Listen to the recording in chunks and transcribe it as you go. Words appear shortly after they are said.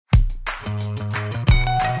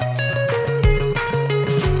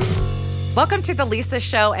Welcome to The Lisa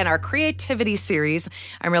Show and our creativity series.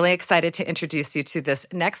 I'm really excited to introduce you to this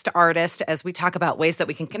next artist as we talk about ways that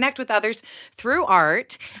we can connect with others through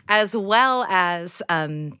art, as well as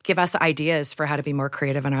give us ideas for how to be more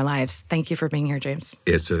creative in our lives. Thank you for being here, James.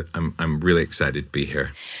 I'm really excited to be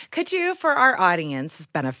here. Could you, for our audience's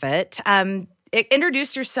benefit,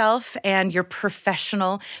 introduce yourself and your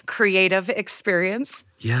professional creative experience?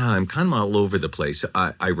 Yeah, I'm kind of all over the place.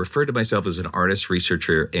 I refer to myself as an artist,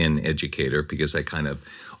 researcher, and educator because I kind of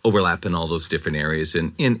overlap in all those different areas.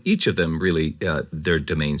 And in each of them, really, they're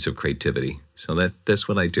domains of creativity. So that's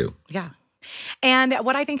what I do. Yeah. And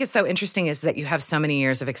what I think is so interesting is that you have so many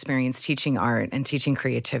years of experience teaching art and teaching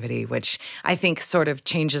creativity, which I think sort of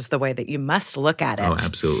changes the way that you must look at it. Oh,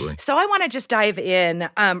 absolutely. So I want to just dive in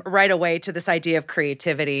right away to this idea of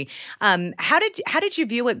creativity. How did you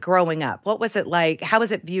view it growing up? What was it like? How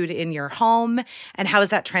was it viewed in your home? And how is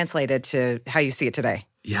that translated to how you see it today?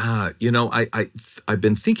 Yeah, I've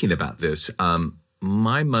been thinking about this.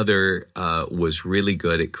 My mother was really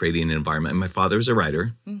good at creating an environment. And my father was a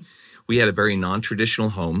writer. We had a very non-traditional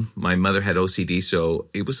home. My mother had OCD, so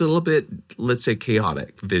it was a little bit, let's say,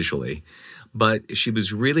 chaotic visually. But she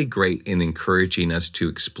was really great in encouraging us to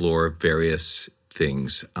explore various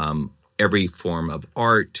things. Every form of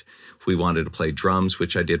art. If we wanted to play drums,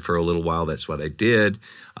 which I did for a little while, that's what I did.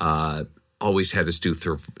 Always had us do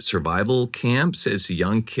survival camps as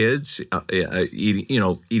young kids,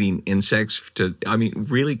 eating insects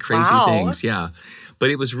really crazy things. Yeah. But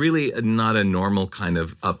it was really not a normal kind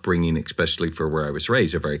of upbringing, especially for where I was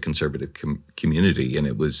raised, a very conservative community. And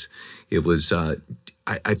it was.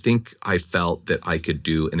 I think I felt that I could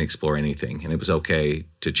do and explore anything, and it was okay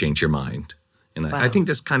to change your mind. And I think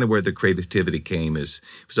that's kind of where the creativity came. It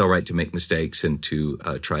was all right to make mistakes and to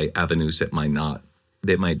try avenues that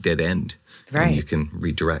might dead end. Right. And you can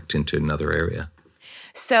redirect into another area.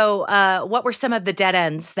 So what were some of the dead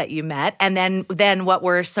ends that you met? And then what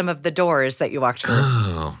were some of the doors that you walked through?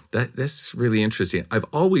 Oh, that's really interesting. I've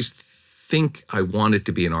always think I wanted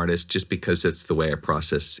to be an artist just because it's the way I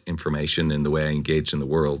process information and the way I engage in the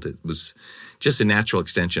world. It was just a natural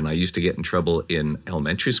extension. I used to get in trouble in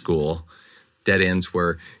elementary school. Dead ends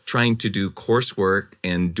were trying to do coursework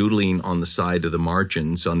and doodling on the side of the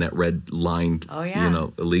margins on that red lined,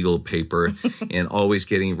 illegal paper and always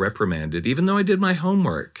getting reprimanded, even though I did my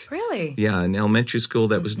homework. Really? Yeah, in elementary school,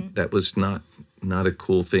 that was not a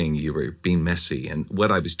cool thing. You were being messy. And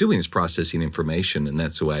what I was doing is processing information, and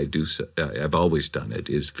that's the way I've always done it,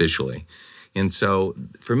 is visually. And so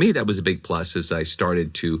for me, that was a big plus as I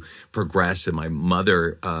started to progress. And my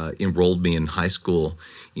mother enrolled me in high school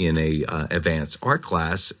in a advanced art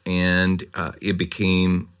class. And I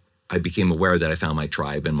became aware that I found my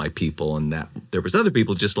tribe and my people and that there was other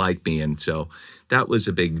people just like me. And so that was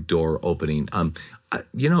a big door opening.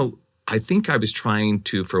 I think I was trying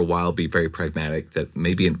to, for a while, be very pragmatic, that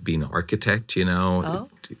maybe being an architect,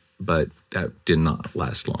 but that did not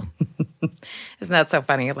last long. Isn't that so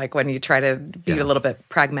funny? Like when you try to be a little bit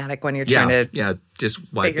pragmatic when you're trying to just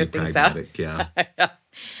figure things pragmatic, out.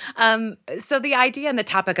 So the idea and the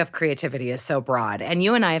topic of creativity is so broad, and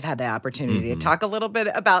you and I have had the opportunity to talk a little bit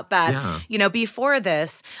about that. Yeah. Before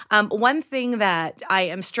this, one thing that I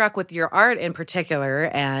am struck with your art in particular,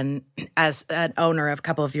 and as an owner of a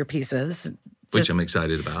couple of your pieces. Which I'm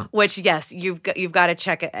excited about. Which, yes, you've got to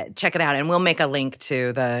check it out, and we'll make a link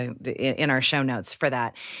to in our show notes for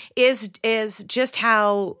that. Is just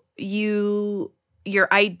how your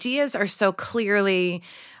ideas are so clearly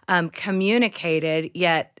communicated,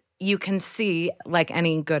 yet you can see, like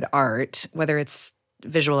any good art, whether it's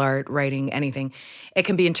visual art, writing, anything, it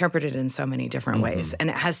can be interpreted in so many different ways. And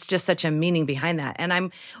it has just such a meaning behind that. And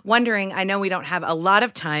I'm wondering, I know we don't have a lot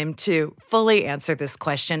of time to fully answer this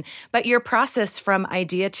question, but your process from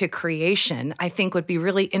idea to creation, I think would be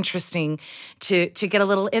really interesting to get a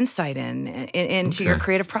little insight into your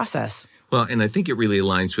creative process. Well, and I think it really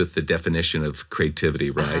aligns with the definition of creativity,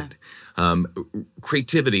 right?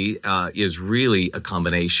 Creativity is really a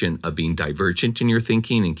combination of being divergent in your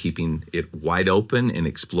thinking and keeping it wide open and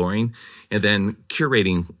exploring, and then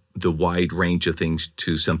curating the wide range of things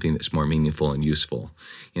to something that's more meaningful and useful.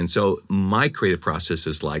 And so my creative process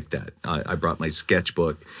is like that. I brought my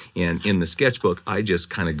sketchbook, and in the sketchbook, I just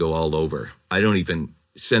kind of go all over. I don't even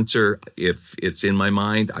censor. If it's in my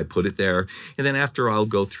mind, I put it there. And then after, I'll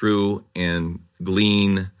go through and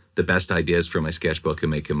glean the best ideas from my sketchbook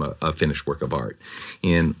and make them a finished work of art.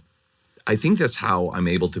 And I think that's how I'm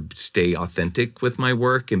able to stay authentic with my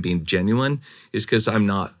work and being genuine, is because I'm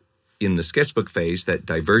not in the sketchbook phase, that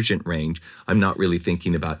divergent range. I'm not really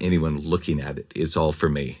thinking about anyone looking at it. It's all for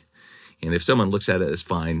me. And if someone looks at it, it's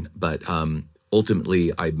fine. But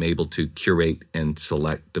ultimately I'm able to curate and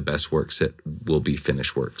select the best works that will be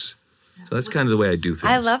finished works. So that's kind of the way I do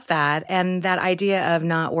things. I love that. And that idea of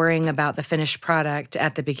not worrying about the finished product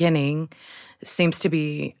at the beginning seems to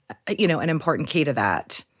be, an important key to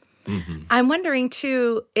that. Mm-hmm. I'm wondering,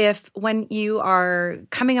 too, if when you are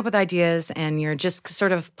coming up with ideas and you're just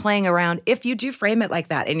sort of playing around, if you do frame it like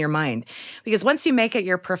that in your mind, because once you make it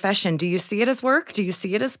your profession, do you see it as work? Do you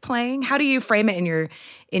see it as playing? How do you frame it in your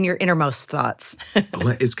innermost thoughts? Well,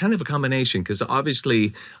 it's kind of a combination because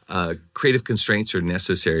obviously creative constraints are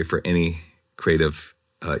necessary for any creative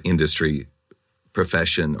industry,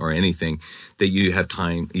 profession, or anything. That you have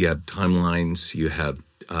time, you have timelines, you have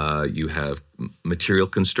material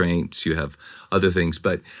constraints, you have other things.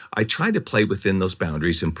 But I try to play within those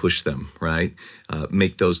boundaries and push them, right?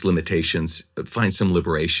 Make those limitations, find some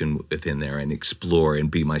liberation within there and explore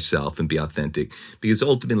and be myself and be authentic. Because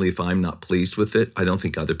ultimately, if I'm not pleased with it, I don't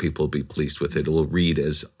think other people will be pleased with it. It will read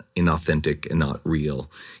as inauthentic and not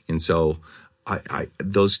real. And so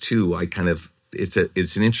those two, it's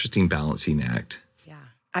an interesting balancing act. Yeah,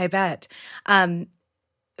 I bet.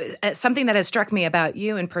 Something that has struck me about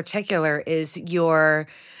you in particular is you're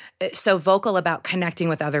so vocal about connecting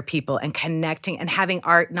with other people and connecting and having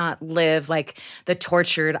art not live like the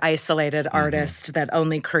tortured, isolated artist that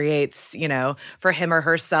only creates, for him or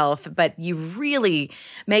herself. But you really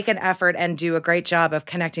make an effort and do a great job of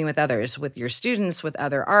connecting with others, with your students, with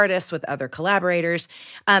other artists, with other collaborators.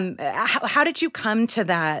 How did you come to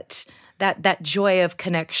that joy of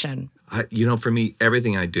connection? For me,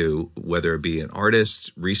 everything I do, whether it be an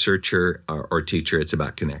artist, researcher, or teacher, it's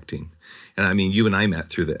about connecting. And I mean, you and I met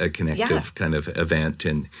through a connective kind of event.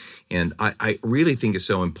 And I really think it's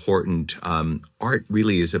so important. Art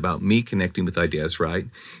really is about me connecting with ideas, right?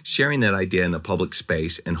 Sharing that idea in a public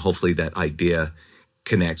space, and hopefully that idea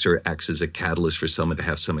connects or acts as a catalyst for someone to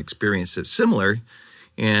have some experience that's similar.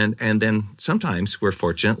 And then sometimes we're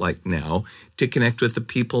fortunate, like now, to connect with the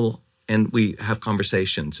people and we have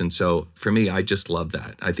conversations. And so for me, I just love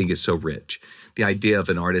that. I think it's so rich. The idea of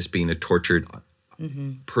an artist being a tortured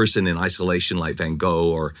person in isolation like Van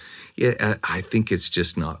Gogh, I think it's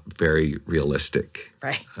just not very realistic.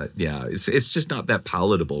 Right. It's just not that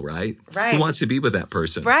palatable, right? Right. Who wants to be with that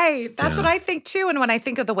person? Right. That's what I think too. And when I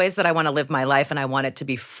think of the ways that I want to live my life and I want it to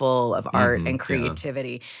be full of art and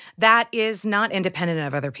creativity, that is not independent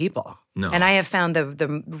of other people. No. And I have found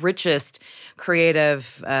the richest creative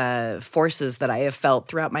forces that I have felt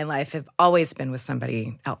throughout my life have always been with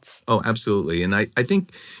somebody else. Oh, absolutely. And I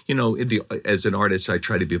think, as an artist, I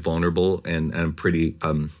try to be vulnerable and I'm pretty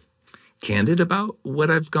candid about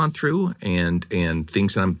what I've gone through and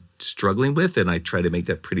things that I'm struggling with. And I try to make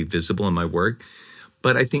that pretty visible in my work.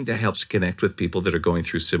 But I think that helps connect with people that are going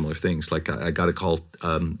through similar things. Like I got a call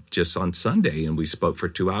just on Sunday, and we spoke for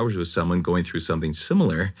 2 hours with someone going through something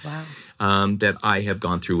similar that I have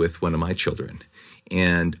gone through with one of my children.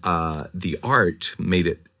 And the art made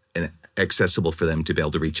it accessible for them to be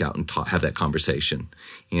able to reach out and have that conversation.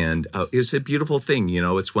 And it's a beautiful thing.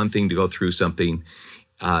 It's one thing to go through something.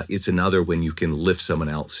 It's another when you can lift someone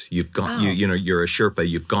else. You've gone, you're a Sherpa.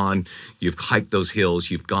 You've hiked those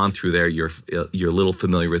hills. You've gone through there. You're a little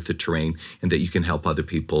familiar with the terrain, and that you can help other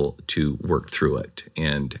people to work through it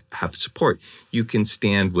and have support. You can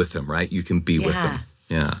stand with them, right? You can be with them.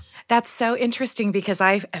 Yeah. That's so interesting because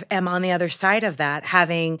I am on the other side of that,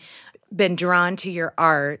 having been drawn to your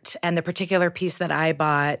art and the particular piece that I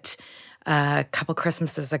bought a couple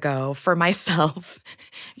Christmases ago for myself.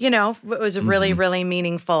 It was really, really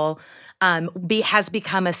meaningful. Has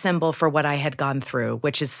become a symbol for what I had gone through,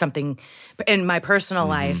 which is something in my personal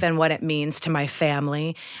life and what it means to my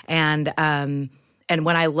family. And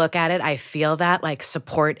when I look at it, I feel that like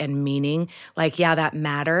support and meaning, like, that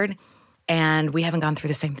mattered. And we haven't gone through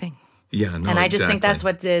the same thing. Yeah, no, and I just think that's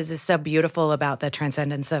what is so beautiful about the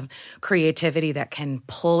transcendence of creativity that can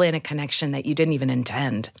pull in a connection that you didn't even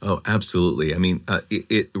intend. Oh, absolutely. I mean,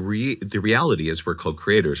 the reality is we're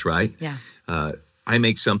co-creators, right? Yeah. I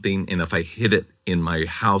make something, and if I hid it in my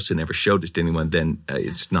house and never showed it to anyone, then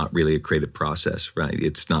it's not really a creative process, right?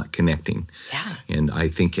 It's not connecting. Yeah. And I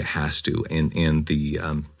think it has to. And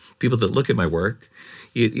the people that look at my work,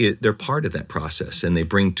 they're part of that process, and they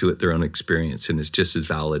bring to it their own experience, and it's just as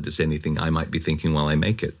valid as anything I might be thinking while I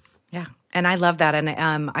make it. Yeah, and I love that,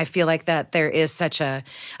 and I feel like that there is such a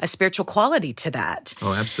spiritual quality to that.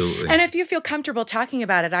 Oh, absolutely. And if you feel comfortable talking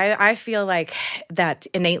about it, I feel like that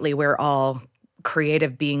innately we're all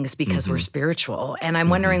creative beings because we're spiritual, and I'm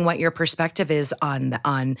wondering what your perspective is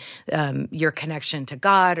on your connection to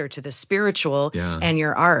God or to the spiritual and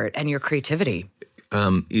your art and your creativity.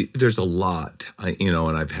 There's a lot,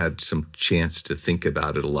 and I've had some chance to think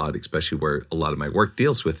about it a lot, especially where a lot of my work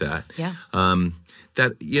deals with that. Yeah.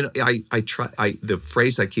 The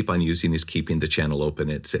phrase I keep on using is keeping the channel open.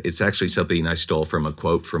 It's actually something I stole from a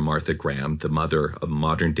quote from Martha Graham, the mother of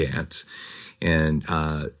modern dance. And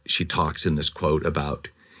she talks in this quote about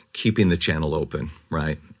keeping the channel open,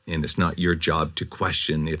 right? And it's not your job to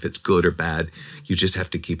question if it's good or bad. You just have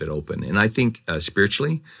to keep it open. And I think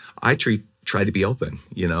spiritually, I try to be open.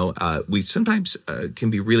 We sometimes can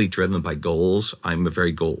be really driven by goals. I'm a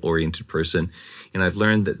very goal-oriented person. And I've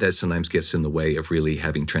learned that sometimes gets in the way of really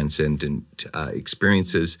having transcendent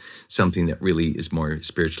experiences, something that really is more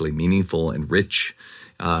spiritually meaningful and rich.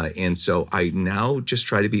 And so I now just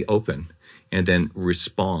try to be open and then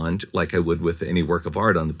respond like I would with any work of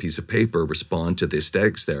art on the piece of paper, respond to the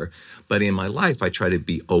aesthetics there. But in my life, I try to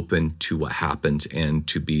be open to what happens and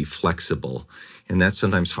to be flexible. And that's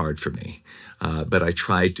sometimes hard for me. But I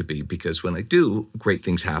try to be, because when I do, great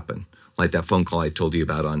things happen. Like that phone call I told you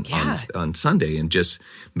about on Sunday, and just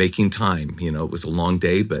making time. It was a long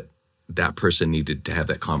day, but that person needed to have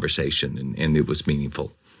that conversation, and it was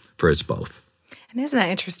meaningful for us both. And isn't that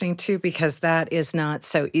interesting, too, because that is not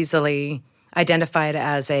so easily identified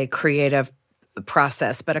as a creative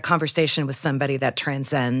process, but a conversation with somebody that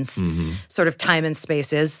transcends sort of time and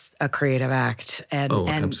space is a creative act. And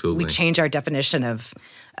absolutely. We change our definition of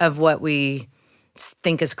what we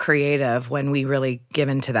think is creative when we really give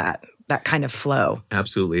into that kind of flow.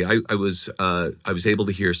 Absolutely. I was able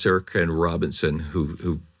to hear Sir Ken Robinson,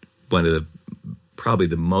 who one of probably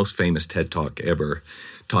the most famous TED Talk ever,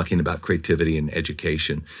 talking about creativity and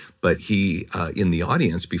education. But he, in the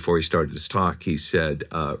audience, before he started his talk, he said,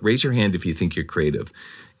 raise your hand if you think you're creative.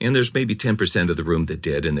 And there's maybe 10% of the room that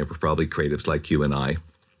did, and they were probably creatives like you and I.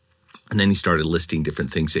 And then he started listing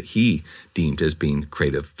different things that he deemed as being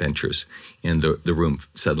creative ventures. And the room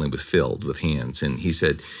suddenly was filled with hands. And he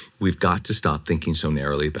said, we've got to stop thinking so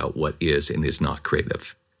narrowly about what is and is not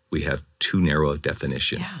creative. We have too narrow a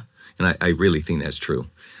definition. Yeah. And I really think that's true.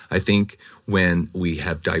 I think when we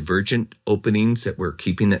have divergent openings, that we're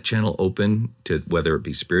keeping that channel open to whether it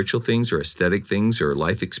be spiritual things or aesthetic things or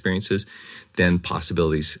life experiences, then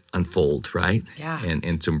possibilities unfold, right? Yeah.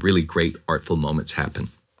 And some really great artful moments happen.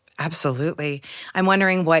 Absolutely. I'm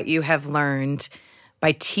wondering what you have learned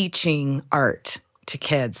by teaching art to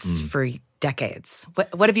kids for decades.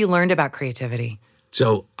 What have you learned about creativity?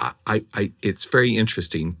 So it's very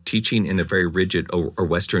interesting. Teaching in a very rigid or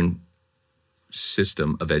Western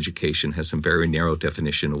system of education has some very narrow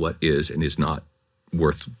definition of what is and is not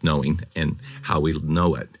worth knowing and how we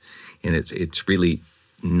know it. And it's really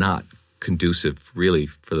not conducive, really,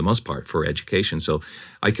 for the most part, for education. So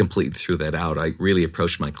I completely threw that out. I really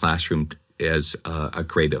approached my classroom as a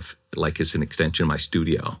creative, like it's an extension of my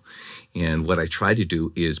studio. And what I try to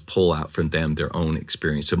do is pull out from them their own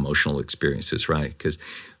experience, emotional experiences, right? Because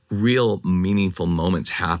real meaningful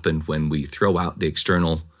moments happen when we throw out the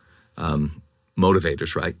external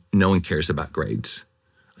motivators, right? No one cares about grades.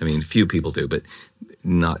 I mean, few people do, but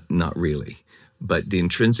not really. But the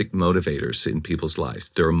intrinsic motivators in people's lives,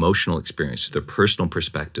 their emotional experience, their personal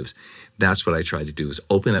perspectives, that's what I try to do, is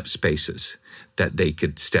open up spaces that they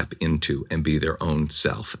could step into and be their own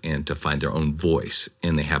self and to find their own voice.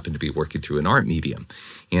 And they happen to be working through an art medium,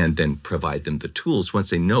 and then provide them the tools. Once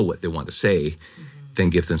they know what they want to say, then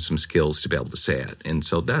give them some skills to be able to say it. And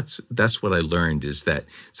so that's what I learned, is that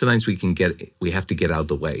sometimes we have to get out of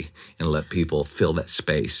the way and let people fill that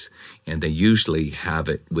space. And they usually have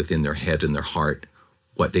it within their head and their heart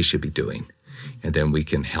what they should be doing. And then we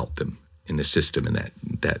can help them and assist them in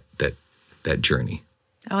that journey.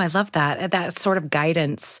 Oh, I love that. That sort of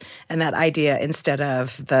guidance and that idea, instead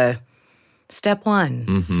of the step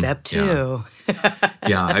one, step two.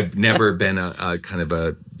 Yeah, I've never been a kind of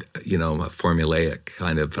a formulaic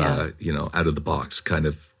kind of, out of the box kind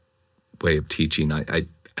of way of teaching. I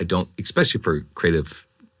don't, especially for creative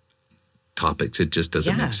topics, it just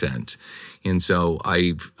doesn't make sense. And so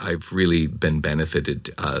I've really been benefited.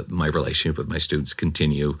 My relationship with my students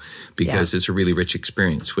continue because it's a really rich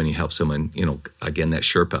experience when you help someone, again, that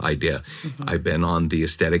Sherpa idea. I've been on the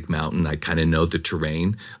aesthetic mountain. I kind of know the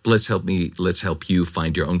terrain, but let's help you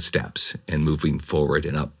find your own steps and moving forward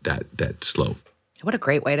and up that slope. What a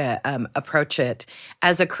great way to approach it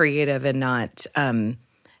as a creative, and not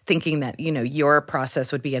thinking that, your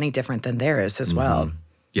process would be any different than theirs as well.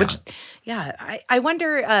 Yeah. I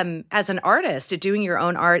wonder, as an artist, doing your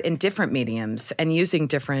own art in different mediums and using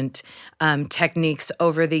different techniques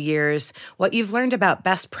over the years, what you've learned about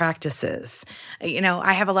best practices.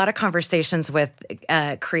 I have a lot of conversations with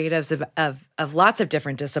creatives of lots of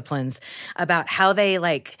different disciplines about how they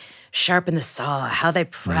sharpen the saw, how they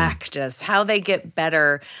practice, how they get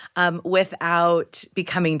better without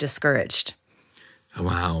becoming discouraged.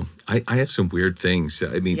 Wow. I have some weird things.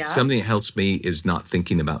 I mean, something that helps me is not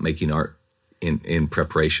thinking about making art in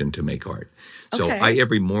preparation to make art. So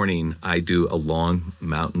every morning I do a long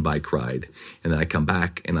mountain bike ride, and then I come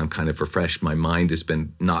back and I'm kind of refreshed. My mind has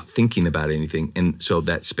been not thinking about anything. And so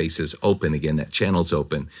that space is open again, that channel's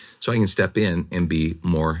open. So I can step in and be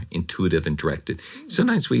more intuitive and directed.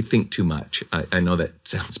 Sometimes we think too much. I know that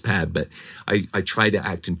sounds bad, but I try to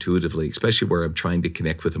act intuitively, especially where I'm trying to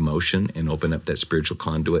connect with emotion and open up that spiritual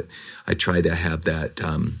conduit. I try to have that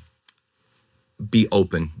be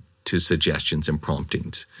open to suggestions and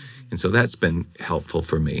promptings. And so that's been helpful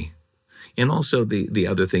for me. And also the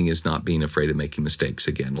other thing is not being afraid of making mistakes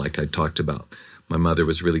again. Like I talked about, my mother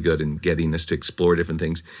was really good in getting us to explore different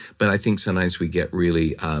things. But I think sometimes we get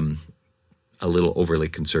really a little overly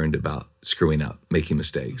concerned about screwing up, making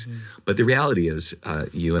mistakes. But the reality is,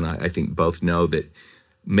 you and I think both know that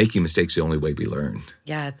making mistakes is the only way we learn.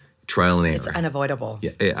 Yeah. Trial and error. It's unavoidable.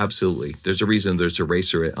 Yeah, absolutely. There's a reason there's a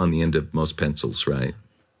eraser on the end of most pencils, right?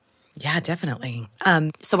 Yeah, definitely.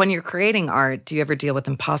 So when you're creating art, do you ever deal with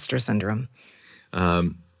imposter syndrome? I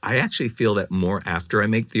actually feel that more after I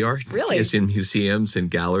make the art. Really? It's in museums and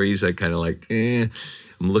galleries. I kind of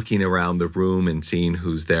I'm looking around the room and seeing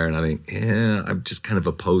who's there, and I think, I'm just kind of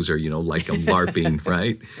a poser, like I'm LARPing,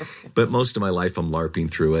 right? But most of my life I'm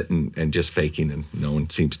LARPing through it and just faking, and no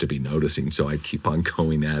one seems to be noticing, so I keep on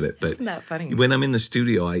going at it. But isn't that funny? When I'm in the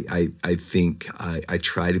studio, I think I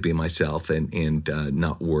try to be myself and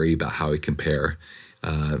not worry about how I compare,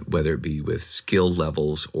 whether it be with skill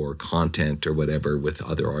levels or content or whatever with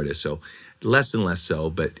other artists. So less and less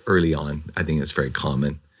so, but early on, I think it's very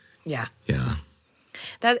common. Yeah. Yeah.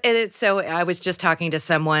 So I was just talking to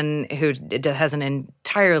someone who has an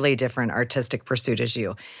entirely different artistic pursuit as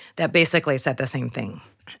you that basically said the same thing.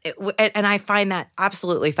 And I find that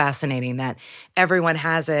absolutely fascinating that everyone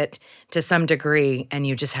has it to some degree and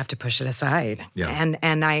you just have to push it aside. Yeah.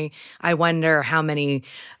 And I wonder how many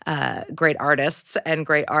great artists and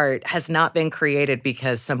great art has not been created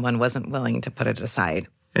because someone wasn't willing to put it aside.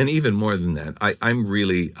 And even more than that, I'm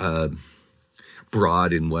really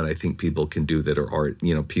broad in what I think people can do that are art,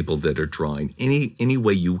 people that are drawing. Any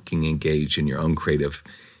way you can engage in your own creative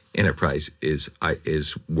enterprise is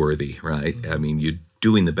worthy, right? I mean, you're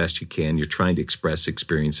doing the best you can. You're trying to express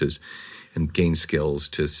experiences and gain skills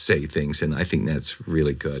to say things, and I think that's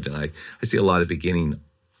really good. And I see a lot of beginning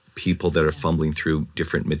people that are fumbling through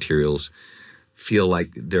different materials feel like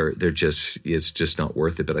it's just not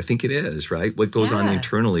worth it. But I think it is, right? What goes on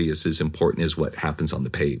internally is as important as what happens on the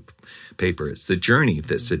paper. It's the journey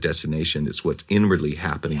that's the destination. It's what's inwardly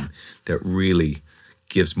happening that really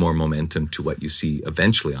gives more momentum to what you see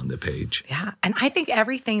eventually on the page. Yeah. And I think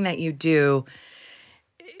everything that you do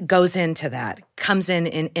goes into that, comes in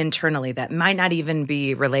internally that might not even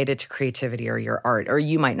be related to creativity or your art, or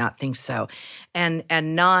you might not think so. And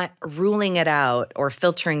not ruling it out or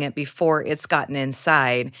filtering it before it's gotten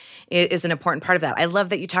inside is an important part of that. I love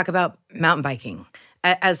that you talk about mountain biking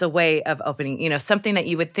as a way of opening, something that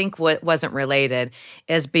you would think wasn't related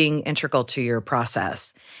as being integral to your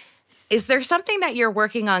process. Is there something that you're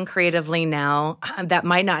working on creatively now that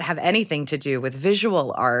might not have anything to do with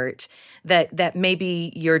visual art that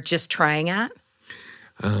maybe you're just trying at?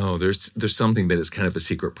 Oh, there's something that is kind of a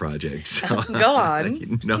secret project. So. Go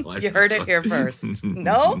on. No, you heard it here first.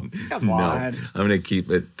 No? Come on. No, I'm going to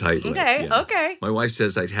keep it tight. Okay, okay. My wife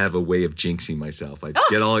says I'd have a way of jinxing myself. I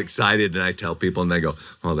get all excited and I tell people and they go,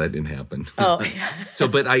 "Oh, that didn't happen." Oh.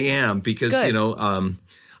 But I am because,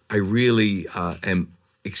 I really am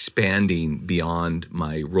expanding beyond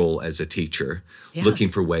my role as a teacher, looking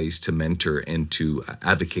for ways to mentor and to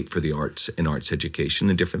advocate for the arts and arts education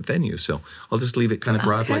in different venues. So I'll just leave it kind of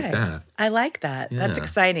broad like that. I like that. Yeah. That's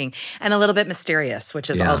exciting. And a little bit mysterious,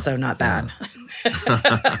 which is also not bad.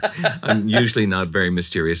 Yeah. I'm usually not very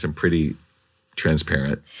mysterious. I'm pretty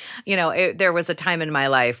transparent. There was a time in my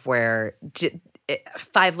life where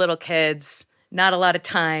 5 little kids, not a lot of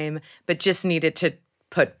time, but just needed to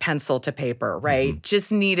put pencil to paper, right? Mm-hmm.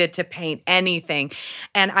 Just needed to paint anything.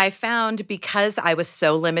 And I found because I was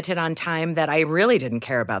so limited on time that I really didn't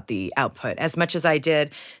care about the output as much as I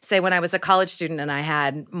did, say, when I was a college student and I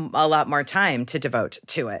had a lot more time to devote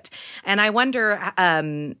to it. And I wonder,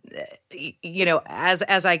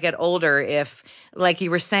 as I get older, if, like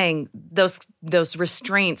you were saying, those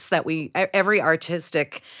restraints that every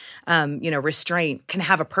artistic, restraint can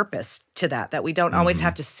have a purpose to that we don't always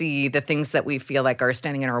have to see the things that we feel like are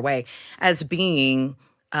standing in our way as being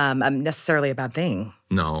necessarily a bad thing.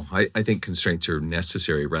 No, I think constraints are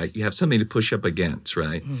necessary, right? You have something to push up against,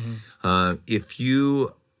 right?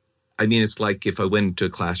 It's like if I went into a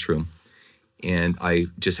classroom and I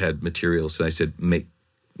just had materials and I said,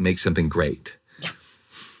 make something great. Yeah.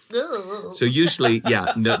 So usually,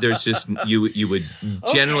 there's just, you would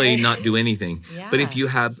generally not do anything. Yeah. But if you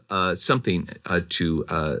have something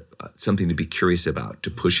to be curious about,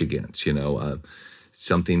 to push against,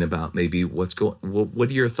 something about maybe what are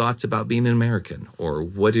your thoughts about being an American? Or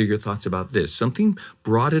what are your thoughts about this? Something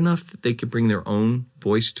broad enough that they can bring their own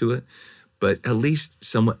voice to it, but at least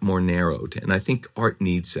somewhat more narrowed. And I think art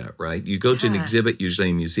needs that, right? You go to an exhibit, usually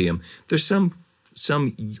in a museum, there's some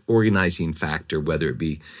organizing factor, whether it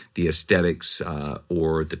be the aesthetics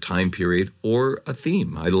or the time period or a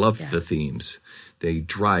theme. I love the themes. They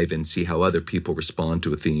drive and see how other people respond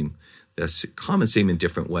to a theme. That's a common theme in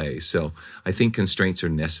different ways. So I think constraints are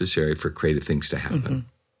necessary for creative things to happen.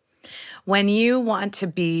 When you want to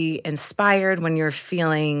be inspired, when you're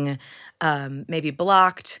feeling maybe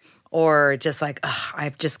blocked or just like,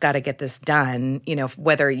 I've just got to get this done,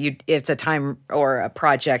 whether it's a time or a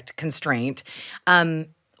project constraint,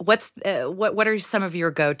 what are some of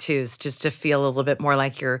your go-tos just to feel a little bit more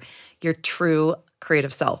like your true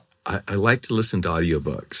creative self? I like to listen to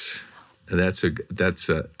audiobooks.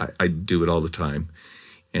 I do it all the time.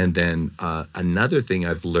 And then another thing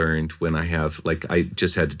I've learned when I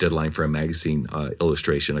just had a deadline for a magazine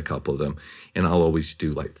illustration, a couple of them, and I'll always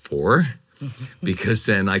do 4 because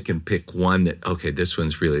then I can pick one that, okay, this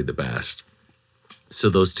one's really the best. So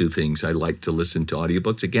those two things, I like to listen to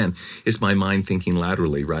audiobooks. Again, it's my mind thinking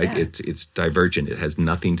laterally, right? Yeah. It's divergent. It has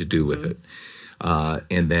nothing to do with it.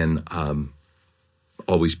 And then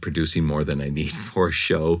always producing more than I need for a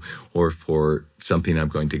show or for something I'm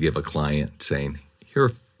going to give a client, saying, here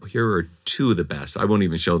are 2 of the best. I won't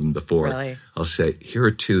even show them the 4. Really? I'll say, here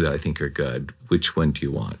are 2 that I think are good. Which one do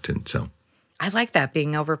you want? And so I like that,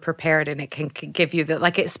 being over-prepared, and it can give you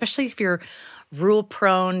especially if you're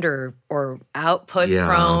rule-prone or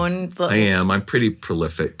output-prone. I am. I'm pretty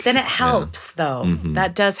prolific. Then it helps, though.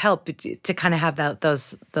 That does help to kind of have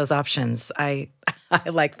those options. I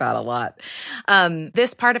like that a lot.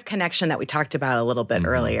 This part of connection that we talked about a little bit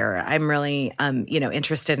earlier, I'm really,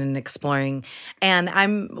 interested in exploring. And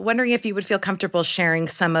I'm wondering if you would feel comfortable sharing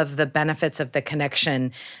some of the benefits of the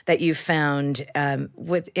connection that you found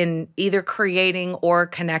within either creating or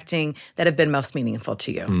connecting that have been most meaningful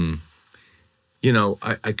to you.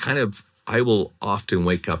 I will often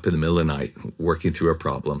wake up in the middle of the night working through a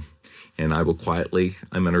problem, and I will quietly,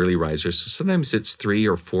 I'm an early riser, so sometimes it's 3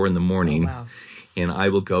 or 4 in the morning. Oh, wow. And I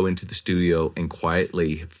will go into the studio and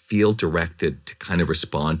quietly feel directed to kind of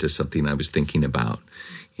respond to something I was thinking about.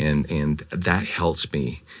 And that helps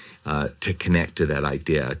me to connect to that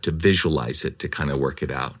idea, to visualize it, to kind of work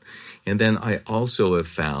it out. And then I also have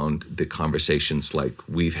found the conversations like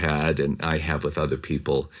we've had and I have with other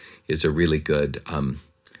people is a really good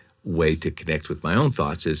way to connect with my own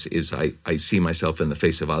thoughts is I see myself in the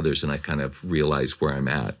face of others and I kind of realize where I'm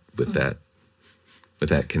at with that. With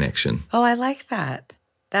that connection. Oh, I like that.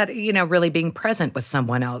 That, really being present with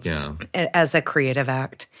someone else as a creative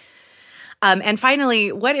act. And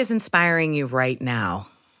finally, what is inspiring you right now?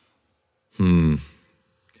 I'm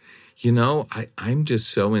just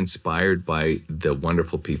so inspired by the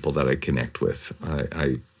wonderful people that I connect with.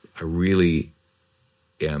 I really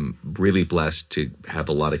am really blessed to have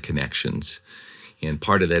a lot of connections. And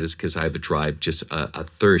part of that is because I have a drive, just a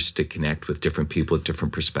thirst to connect with different people with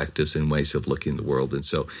different perspectives and ways of looking at the world. And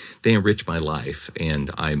so they enrich my life,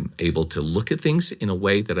 and I'm able to look at things in a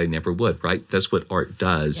way that I never would, right? That's what art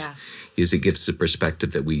does, is it gives the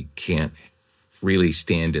perspective that we can't really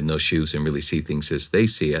stand in those shoes and really see things as they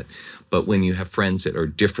see it. But when you have friends that are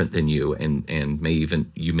different than you and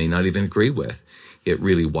you may not even agree with, it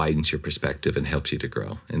really widens your perspective and helps you to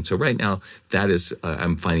grow. And so right now, that is,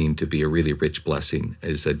 I'm finding to be a really rich blessing,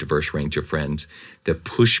 is a diverse range of friends that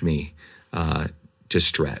push me to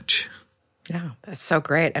stretch. Yeah, that's so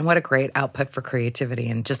great. And what a great output for creativity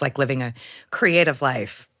and just like living a creative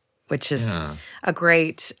life, which is a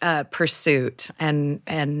great pursuit and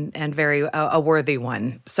very a worthy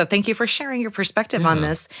one. So thank you for sharing your perspective on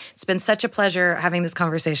this. It's been such a pleasure having this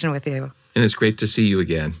conversation with you. And it's great to see you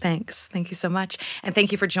again. Thanks. Thank you so much. And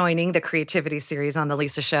thank you for joining the Creativity series on The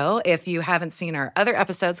Lisa Show. If you haven't seen our other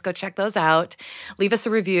episodes, go check those out. Leave us a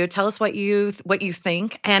review. Tell us what you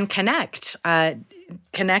think and connect.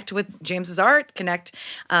 connect with James's art, connect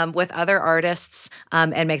with other artists,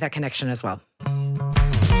 and make that connection as well.